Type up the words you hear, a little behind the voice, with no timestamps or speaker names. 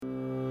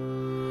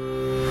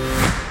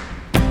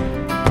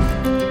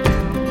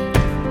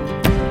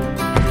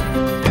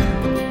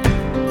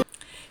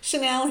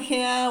Chanel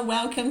here.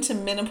 Welcome to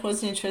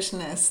Menopause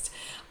Nutritionist.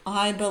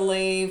 I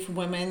believe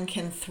women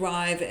can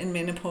thrive in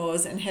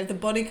menopause and have the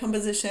body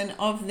composition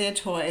of their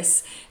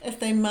choice if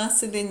they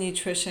master their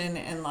nutrition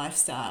and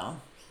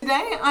lifestyle.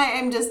 Today I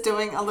am just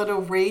doing a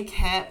little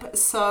recap,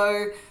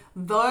 so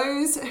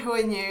those who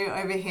are new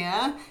over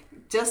here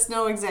just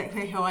know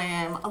exactly who I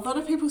am. A lot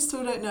of people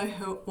still don't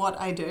know what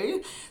I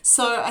do,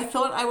 so I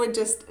thought I would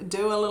just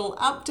do a little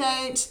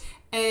update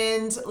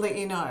and let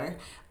you know.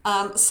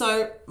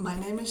 So my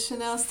name is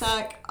Chanel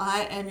Stark.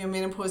 I am your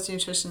menopause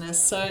nutritionist.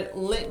 So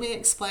let me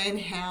explain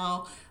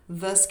how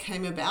this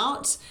came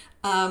about.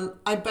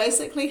 I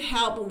basically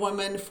help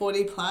women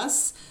 40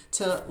 plus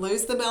to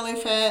lose the belly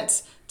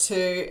fat,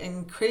 to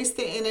increase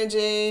their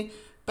energy.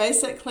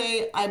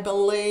 Basically, I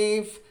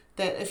believe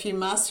that if you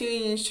master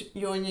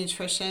your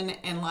nutrition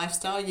and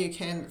lifestyle, you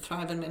can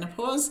thrive in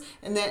menopause.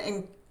 And that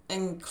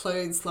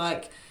includes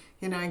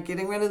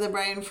getting rid of the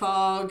brain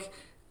fog,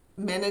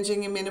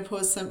 managing your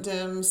menopause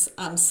symptoms,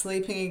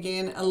 sleeping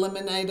again,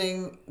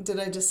 eliminating, did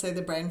I just say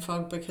the brain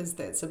fog? Because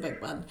that's a big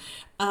one.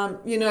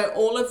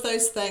 All of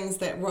those things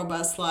that rob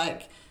us,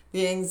 like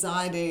the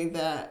anxiety,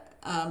 the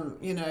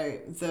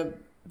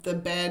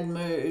bad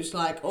mood,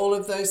 like all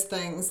of those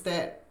things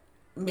that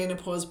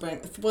menopause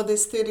brings. Well,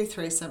 there's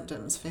 33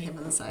 symptoms, for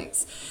heaven's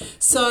sakes.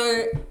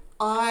 So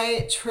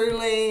I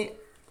truly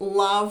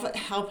love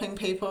helping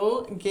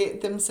people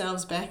get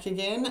themselves back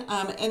again.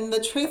 And the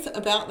truth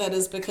about that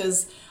is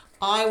because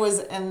I was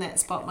in that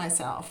spot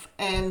myself.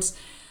 And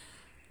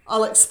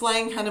I'll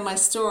explain kind of my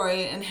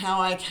story and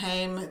how I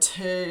came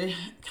to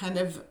kind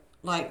of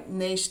like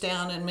niche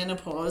down in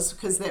menopause,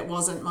 because that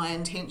wasn't my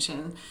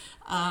intention.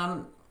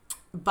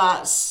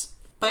 But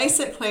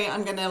basically,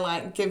 I'm going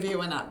to give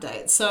you an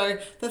update. So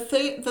the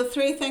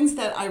three things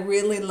that I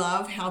really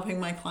love helping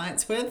my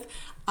clients with,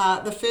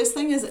 the first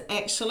thing is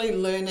actually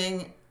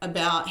learning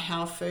about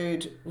how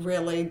food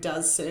really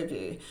does serve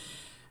you.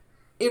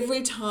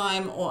 Every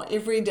time or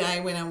every day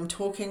when I'm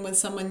talking with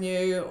someone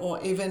new, or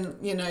even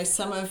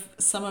some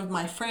of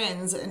my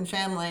friends and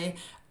family,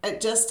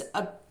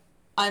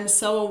 I'm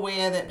so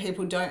aware that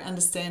people don't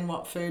understand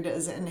what food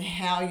is and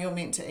how you're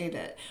meant to eat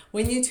it.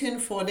 When you turn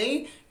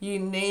 40, you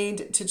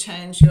need to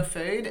change your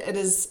food. It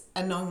is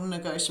a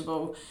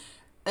non-negotiable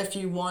if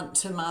you want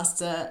to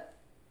master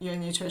your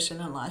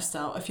nutrition and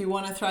lifestyle. If you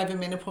want to thrive in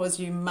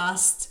menopause, you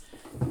must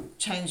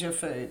change your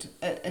food.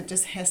 It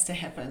just has to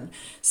happen.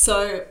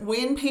 So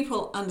when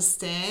people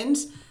understand,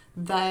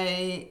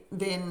 they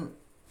then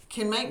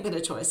can make better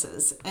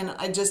choices. And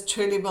I just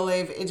truly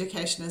believe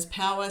education is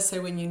power.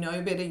 So when you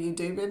know better, you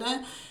do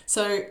better.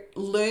 So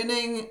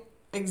learning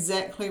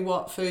exactly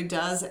what food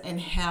does and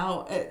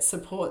how it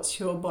supports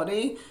your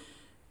body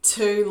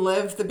to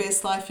live the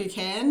best life you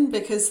can.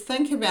 Because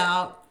think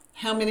about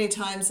how many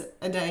times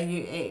a day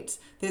you eat.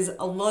 There's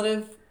a lot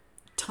of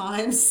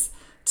times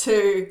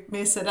to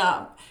mess it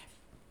up,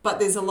 but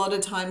there's a lot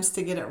of times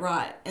to get it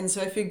right. And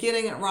so if you're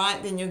getting it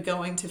right, then you're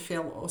going to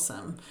feel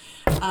awesome.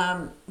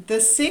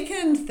 The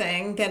second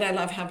thing that I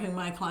love helping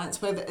my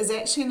clients with is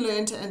actually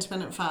learn to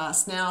intermittent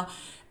fast. Now,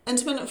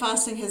 intermittent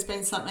fasting has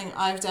been something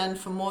I've done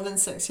for more than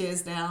 6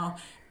 years now,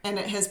 and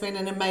it has been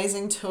an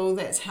amazing tool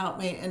that's helped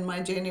me in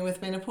my journey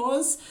with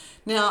menopause.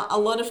 Now, a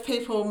lot of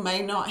people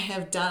may not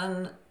have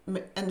done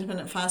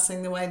intermittent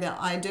fasting the way that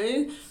I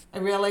do. I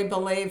really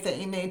believe that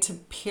you need to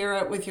pair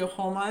it with your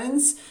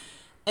hormones.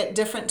 At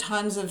different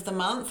times of the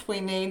month, we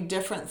need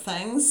different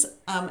things.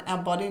 Our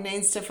body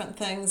needs different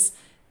things.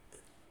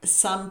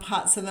 Some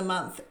parts of the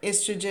month,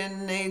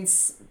 estrogen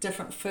needs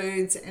different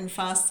foods and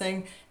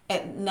fasting.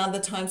 At other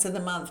times of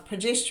the month,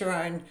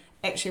 progesterone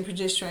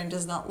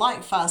does not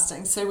like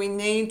fasting. So we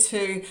need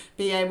to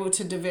be able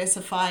to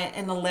diversify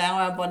and allow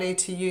our body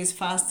to use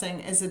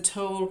fasting as a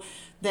tool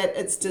that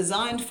it's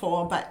designed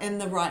for, but in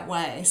the right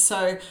way.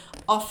 So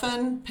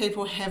often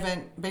people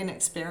haven't been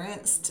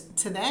experienced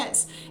to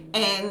that,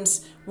 and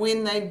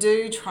when they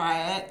do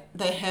try it,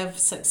 they have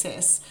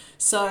success.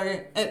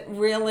 So it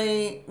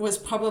really was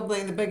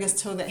probably the biggest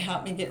tool that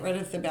helped me get rid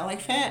of the belly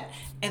fat,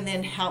 and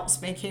then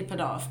helps me keep it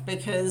off,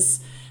 because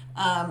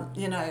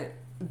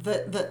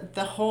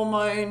the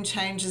hormone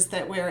changes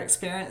that we're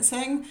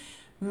experiencing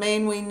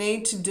mean we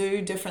need to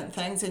do different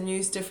things and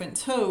use different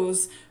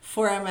tools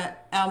for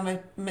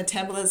our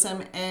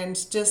metabolism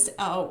and just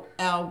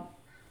our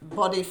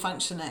body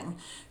functioning.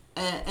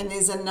 And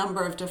there's a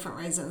number of different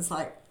reasons.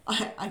 Like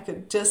I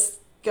could just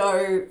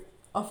go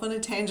off on a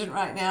tangent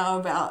right now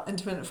about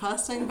intermittent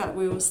fasting, but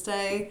we will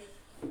stay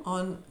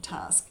on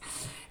task.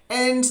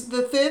 And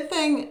the third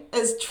thing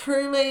is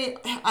truly,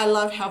 I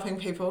love helping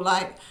people.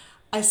 Like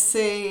I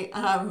see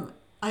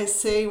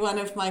one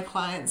of my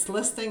clients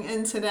listening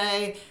in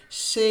today.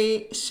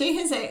 She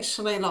has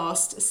actually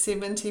lost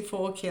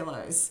 74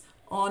 kilos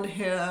on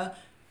her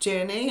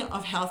journey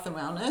of health and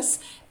wellness.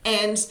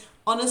 And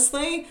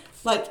honestly,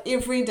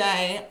 every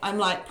day I'm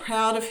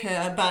proud of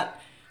her, but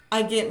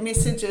I get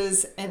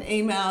messages and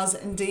emails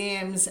and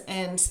DMs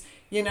and,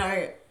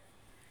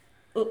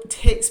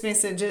 text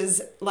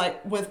messages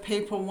with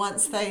people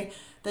once they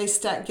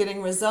start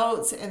getting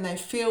results and they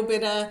feel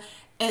better.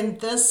 And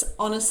this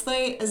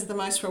honestly is the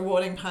most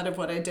rewarding part of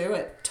what I do.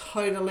 It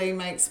totally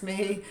makes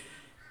me,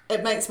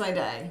 it makes my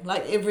day.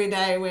 Like every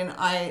day when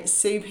I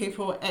see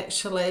people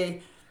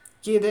actually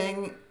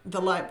getting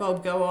the light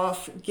bulb go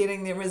off,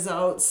 getting their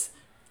results,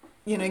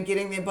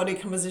 getting their body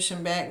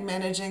composition back,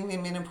 managing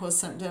their menopause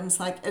symptoms,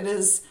 like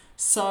it's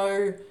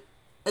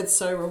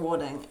so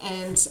rewarding,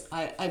 and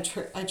I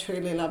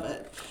truly love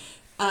it.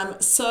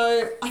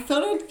 So I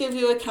thought I'd give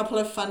you a couple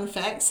of fun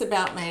facts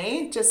about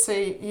me, just so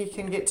you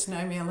can get to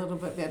know me a little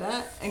bit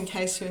better, in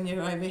case you're new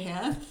over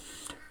here.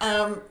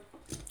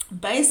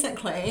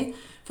 Basically,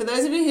 for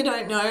those of you who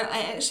don't know,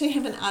 I actually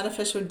have an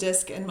artificial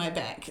disc in my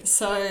back.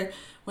 So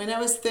when I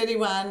was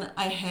 31,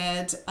 I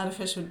had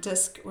artificial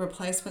disc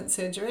replacement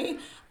surgery.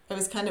 I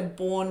was kind of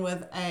born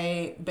with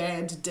a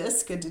bad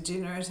disc, a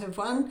degenerative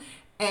one,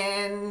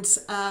 and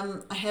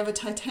I have a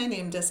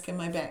titanium disc in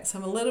my back, so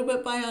I'm a little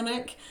bit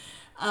bionic.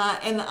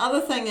 And the other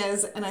thing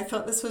is, and I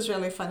thought this was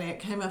really funny, it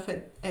came up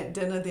at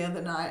dinner the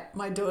other night,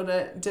 my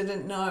daughter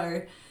didn't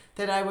know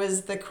that I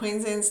was the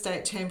Queensland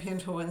state champion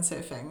for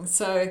windsurfing.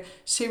 So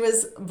she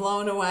was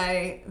blown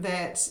away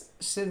that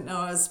she didn't know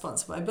I was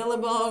sponsored by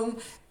Billabong,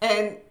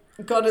 and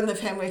got in the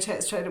family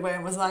chat straight away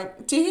and was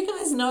like, do you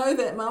guys know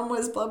that mum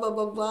was blah, blah,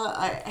 blah,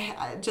 blah?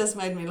 It just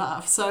made me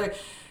laugh. So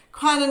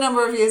quite a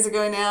number of years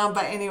ago now,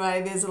 but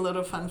anyway, there's a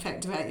little fun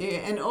fact about you.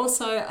 And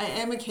also, I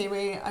am a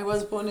Kiwi. I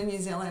was born in New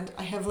Zealand.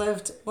 I have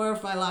lived more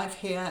of my life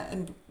here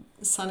in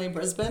sunny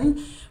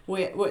Brisbane,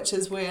 which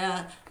is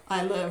where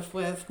I live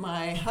with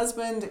my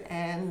husband,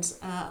 and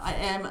I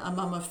am a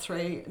mum of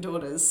 3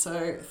 daughters.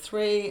 So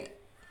 3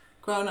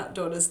 grown-up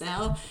daughters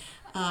now.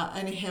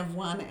 I only have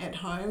one at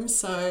home.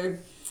 So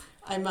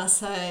I must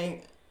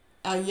say,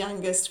 our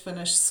youngest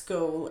finished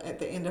school at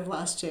the end of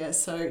last year,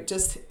 so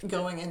just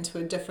going into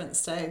a different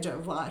stage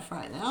of life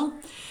right now.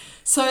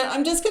 So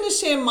I'm just going to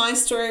share my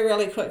story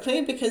really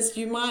quickly, because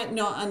you might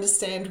not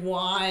understand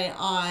why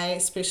I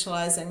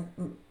specialize in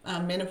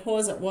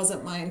menopause. It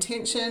wasn't my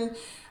intention.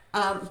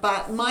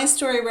 But my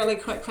story really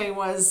quickly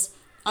was,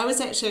 I was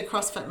actually a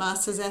CrossFit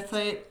Masters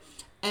athlete,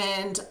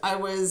 and I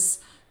was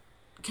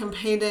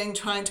competing,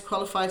 trying to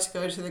qualify to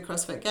go to the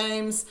CrossFit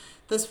Games.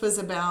 This was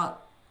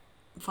about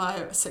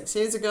 5 or 6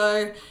 years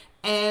ago,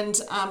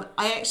 and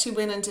I actually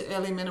went into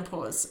early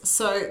menopause.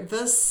 So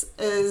this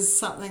is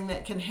something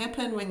that can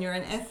happen when you're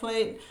an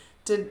athlete.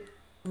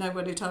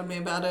 Nobody told me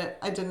about it.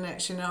 I didn't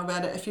actually know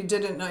about it. If you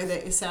didn't know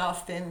that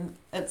yourself, then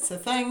it's a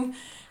thing.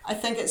 I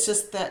think it's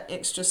just that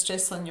extra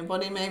stress on your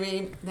body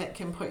maybe that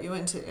can put you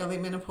into early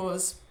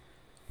menopause.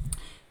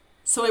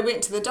 So I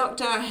went to the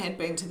doctor. I had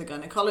been to the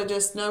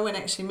gynecologist. No one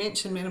actually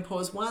mentioned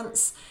menopause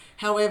once.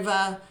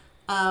 However,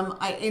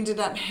 I ended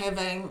up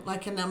having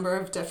like a number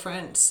of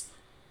different,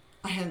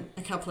 I had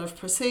a couple of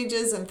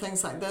procedures and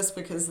things like this,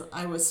 because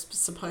I was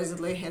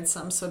supposedly had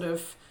some sort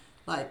of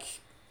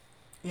like,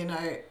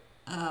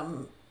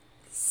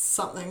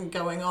 something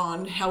going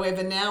on.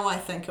 However, now I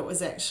think it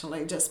was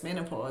actually just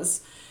menopause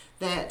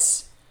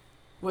that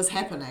was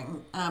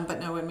happening,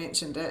 but no one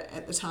mentioned it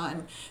at the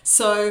time.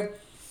 So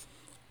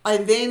I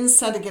then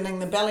started getting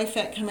the belly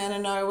fat come out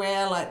of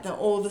nowhere, like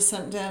all the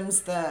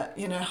symptoms, the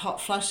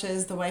hot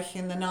flushes, the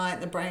waking in the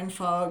night, the brain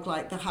fog,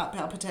 like the heart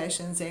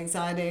palpitations, the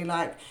anxiety,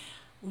 like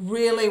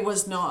really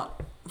was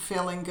not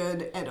feeling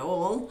good at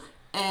all.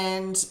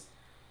 And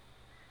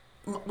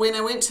when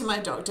I went to my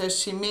doctor,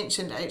 she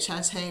mentioned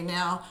HRT.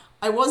 Now,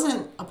 I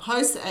wasn't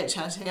opposed to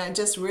HRT, I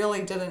just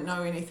really didn't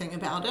know anything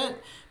about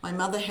it. My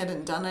mother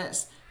hadn't done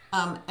it,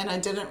 and I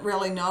didn't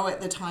really know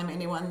at the time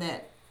anyone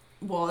that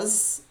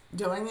was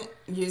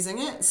using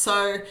it.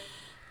 So,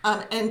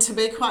 and to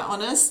be quite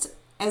honest,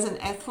 as an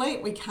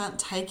athlete, we can't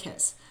take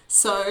it.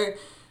 So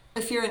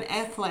if you're an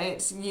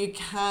athlete, you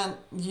can't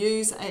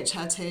use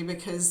HRT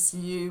because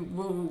you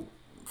will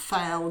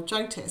fail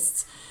drug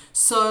tests.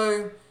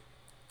 So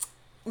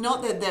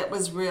not that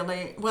was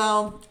really,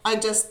 I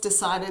just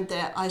decided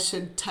that I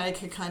should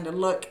take a kind of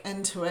look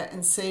into it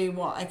and see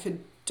what I could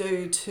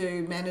do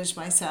to manage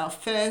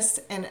myself first.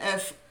 And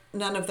if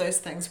none of those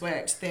things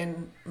worked,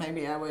 then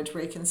maybe I would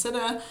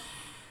reconsider.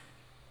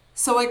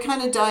 So I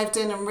kind of dived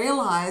in and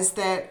realized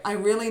that I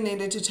really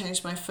needed to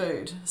change my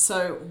food.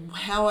 So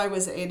how I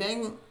was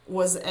eating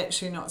was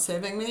actually not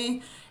serving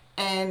me,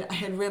 and I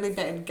had really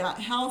bad gut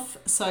health.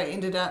 So I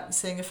ended up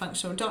seeing a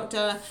functional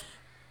doctor.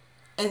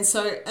 And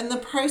so in the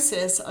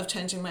process of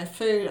changing my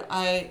food,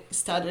 I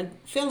started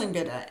feeling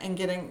better and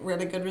getting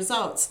really good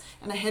results.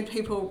 And I had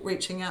people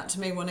reaching out to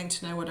me wanting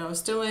to know what I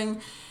was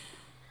doing.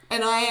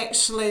 And I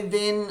actually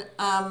then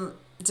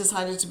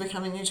decided to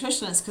become a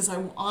nutritionist because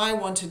I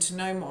wanted to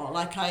know more.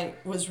 Like I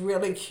was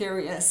really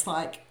curious.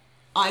 Like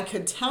I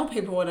could tell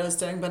people what I was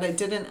doing, but I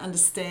didn't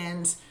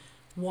understand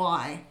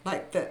why,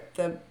 like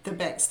the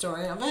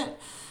backstory of it.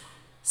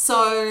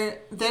 So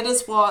that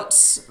is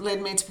what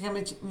led me to become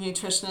a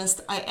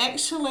nutritionist. I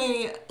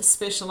actually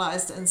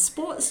specialized in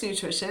sports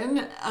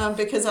nutrition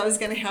because I was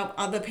going to help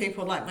other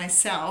people like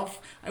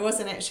myself. I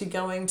wasn't actually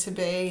going to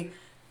be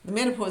the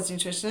menopause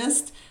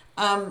nutritionist.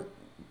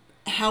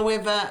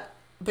 However,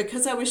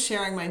 because I was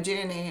sharing my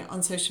journey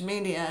on social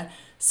media,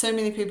 so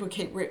many people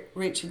keep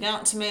reaching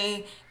out to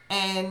me,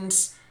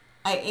 and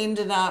I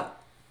ended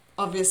up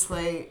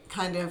obviously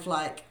kind of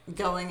like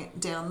going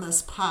down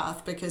this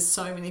path because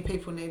so many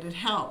people needed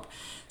help.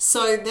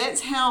 So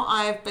that's how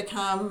I've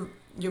become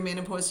your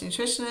menopause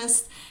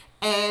nutritionist.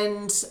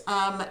 And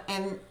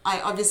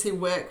I obviously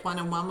work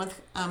one-on-one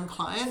with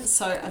clients.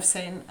 So I've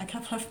seen a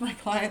couple of my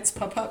clients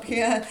pop up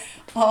here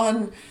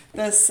on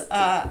this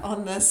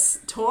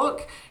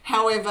talk.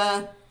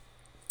 However,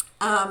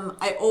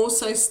 I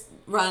also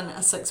run a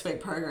 6-week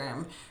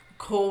program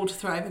called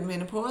Thrive in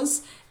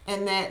Menopause,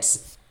 and that,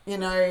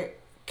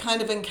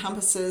 kind of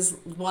encompasses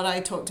what I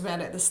talked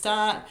about at the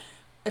start.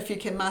 If you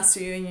can master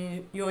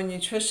your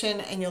nutrition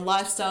and your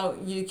lifestyle,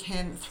 you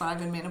can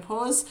thrive in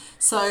menopause.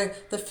 So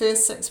the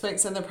first 6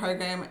 weeks of the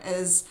program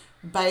is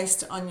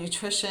based on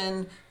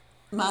nutrition,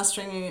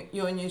 mastering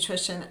your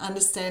nutrition,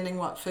 understanding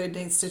what food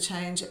needs to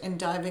change, and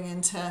diving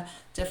into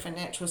different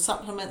natural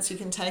supplements you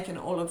can take and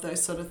all of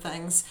those sort of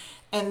things.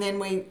 And then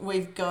we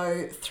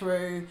go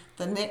through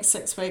the next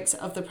 6 weeks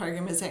of the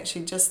program is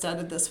actually just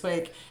started this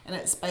week, and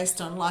it's based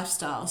on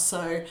lifestyle.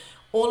 So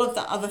all of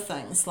the other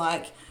things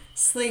like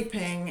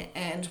sleeping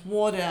and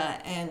water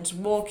and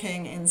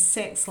walking and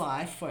sex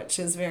life, which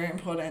is very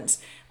important,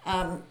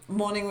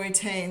 morning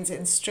routines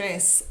and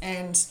stress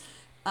and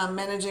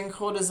managing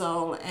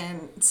cortisol,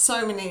 and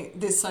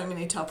there's so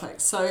many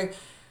topics. So,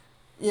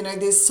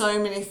 there's so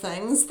many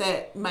things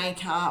that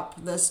make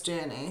up this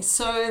journey.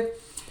 So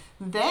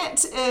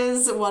that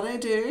is what I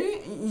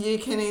do. You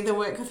can either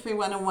work with me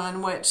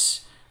one-on-one,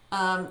 which,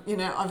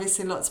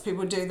 obviously lots of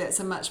people do. That's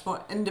a much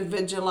more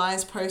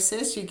individualized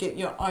process. You get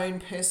your own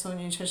personal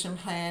nutrition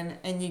plan,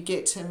 and you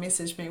get to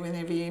message me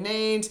whenever you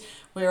need.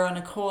 We're on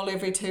a call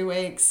every 2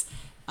 weeks.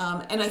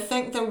 And I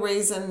think the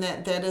reason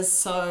that is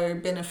so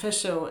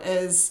beneficial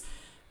is,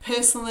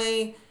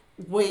 personally,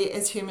 we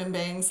as human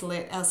beings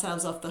let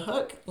ourselves off the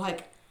hook.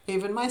 Like,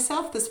 even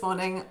myself this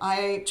morning,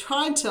 I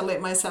tried to let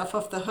myself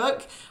off the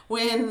hook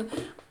when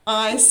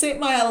I set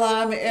my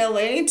alarm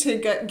early to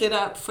get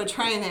up for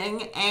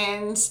training,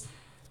 and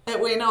it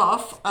went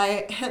off.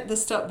 I hit the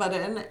stop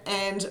button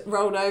and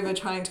rolled over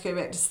trying to go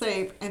back to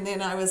sleep, and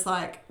then I was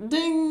like,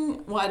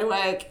 ding, wide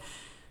awake.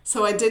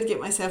 So I did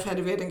get myself out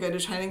of bed and go to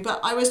training, but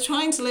I was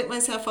trying to let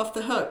myself off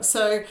the hook.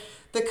 So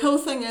the cool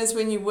thing is,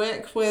 when you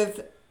work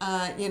with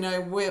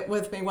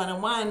with me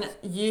one-on-one,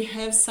 you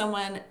have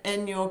someone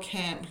in your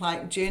camp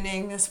like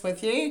journeying this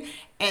with you,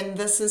 and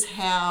this is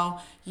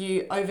how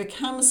you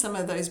overcome some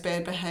of those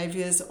bad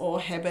behaviors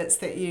or habits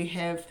that you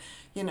have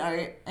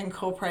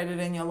incorporated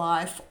in your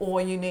life,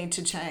 or you need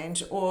to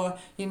change, or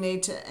you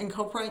need to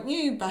incorporate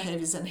new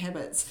behaviors and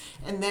habits.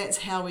 And that's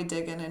how we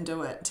dig in and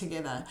do it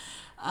together.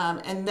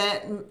 And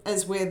that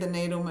is where the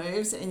needle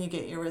moves and you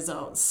get your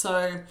results.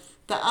 So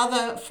the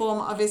other form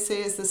obviously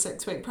is the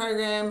 6-week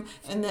program,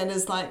 and that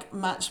is like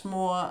much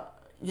more,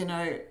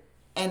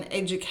 an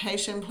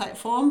education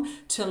platform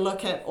to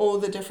look at all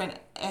the different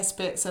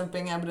aspects of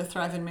being able to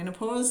thrive in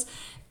menopause.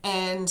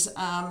 And,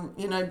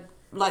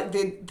 like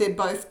they're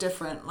both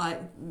different.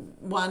 Like,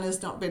 one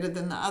is not better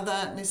than the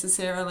other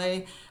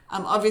necessarily.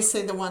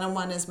 Obviously the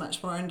one-on-one is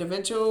much more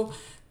individual.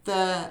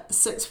 The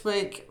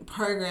 6-week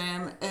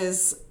program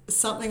is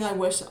something I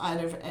wish I'd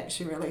have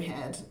actually really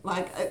had.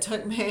 Like, it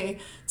took me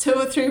 2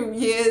 or 3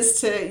 years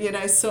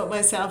to, sort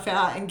myself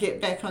out and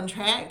get back on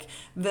track.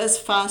 This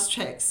fast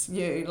tracks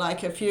you.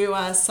 Like, if you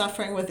are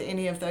suffering with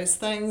any of those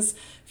things,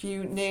 if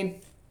you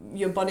need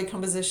your body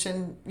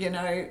composition,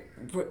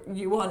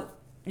 you want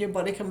your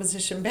body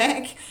composition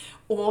back,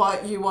 or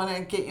you want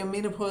to get your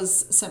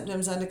menopause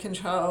symptoms under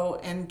control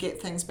and get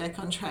things back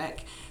on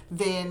track,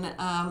 then,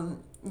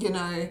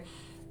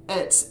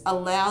 it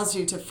allows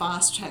you to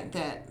fast track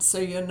that, so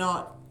you're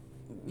not,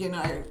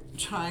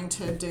 trying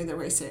to do the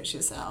research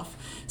yourself.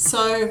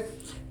 So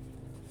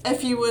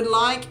if you would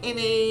like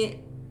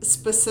any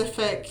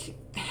specific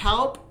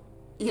help,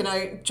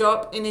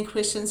 drop any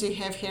questions you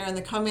have here in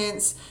the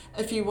comments.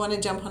 If you want to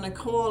jump on a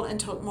call and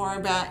talk more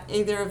about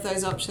either of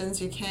those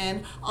options, you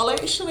can. I'll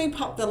actually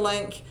pop the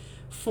link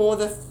for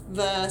the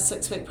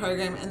 6-week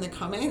program in the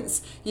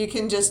comments. You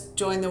can just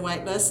join the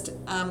waitlist.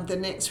 The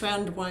next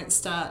round won't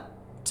start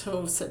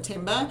till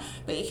September,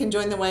 but you can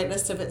join the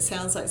waitlist if it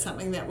sounds like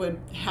something that would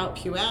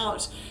help you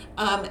out.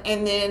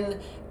 And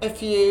then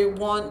if you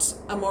want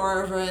a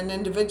more of an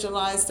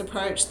individualized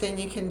approach, then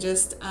you can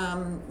just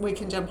we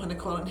can jump on a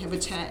call and have a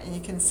chat, and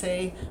you can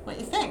see what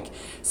you think.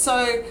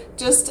 So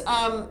just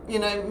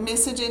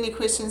message any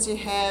questions you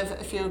have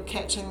if you're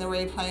catching the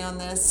replay on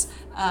this,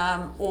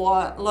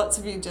 or lots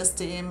of you just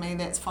DM me.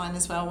 That's fine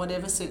as well,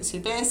 whatever suits you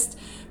best.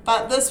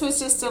 But this was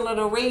just a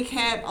little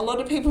recap. A lot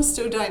of people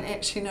still don't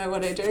actually know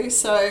what I do,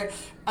 so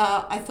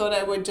I thought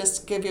I would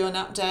just give you an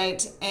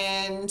update.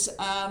 And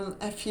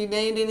if you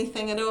need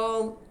anything at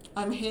all,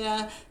 I'm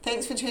here.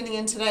 Thanks for tuning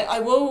in today. I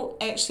will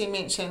actually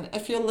mention,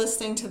 if you're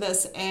listening to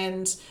this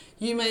and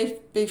you may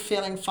be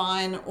feeling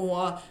fine,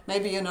 or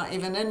maybe you're not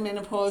even in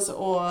menopause,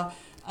 or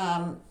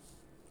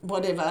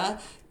whatever,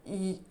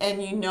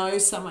 and you know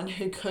someone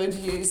who could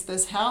use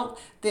this help,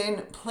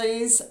 then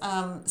please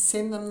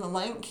send them the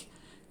link.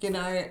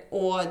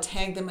 or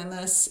tag them in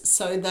this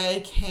so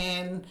they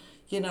can,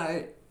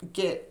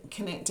 get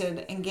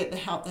connected and get the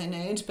help they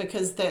need,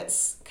 because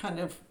that's kind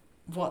of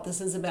what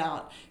this is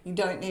about. You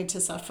don't need to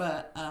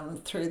suffer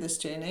through this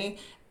journey.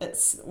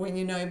 It's when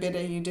you know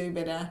better, you do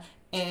better.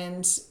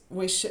 And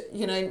we should,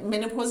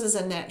 menopause is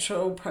a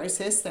natural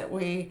process that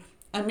we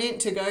are meant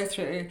to go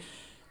through.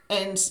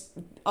 And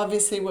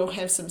obviously we'll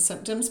have some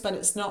symptoms, but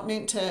it's not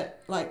meant to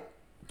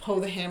pull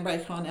the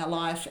handbrake on our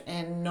life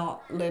and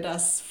not let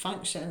us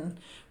function.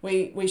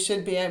 We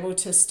should be able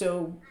to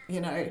still,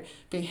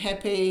 be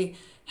happy,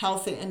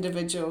 healthy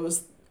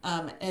individuals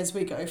as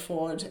we go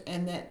forward.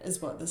 And that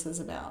is what this is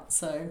about.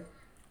 So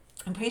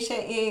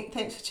appreciate you.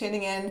 Thanks for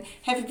tuning in.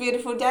 Have a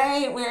beautiful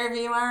day wherever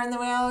you are in the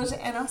world,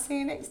 and I'll see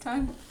you next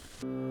time.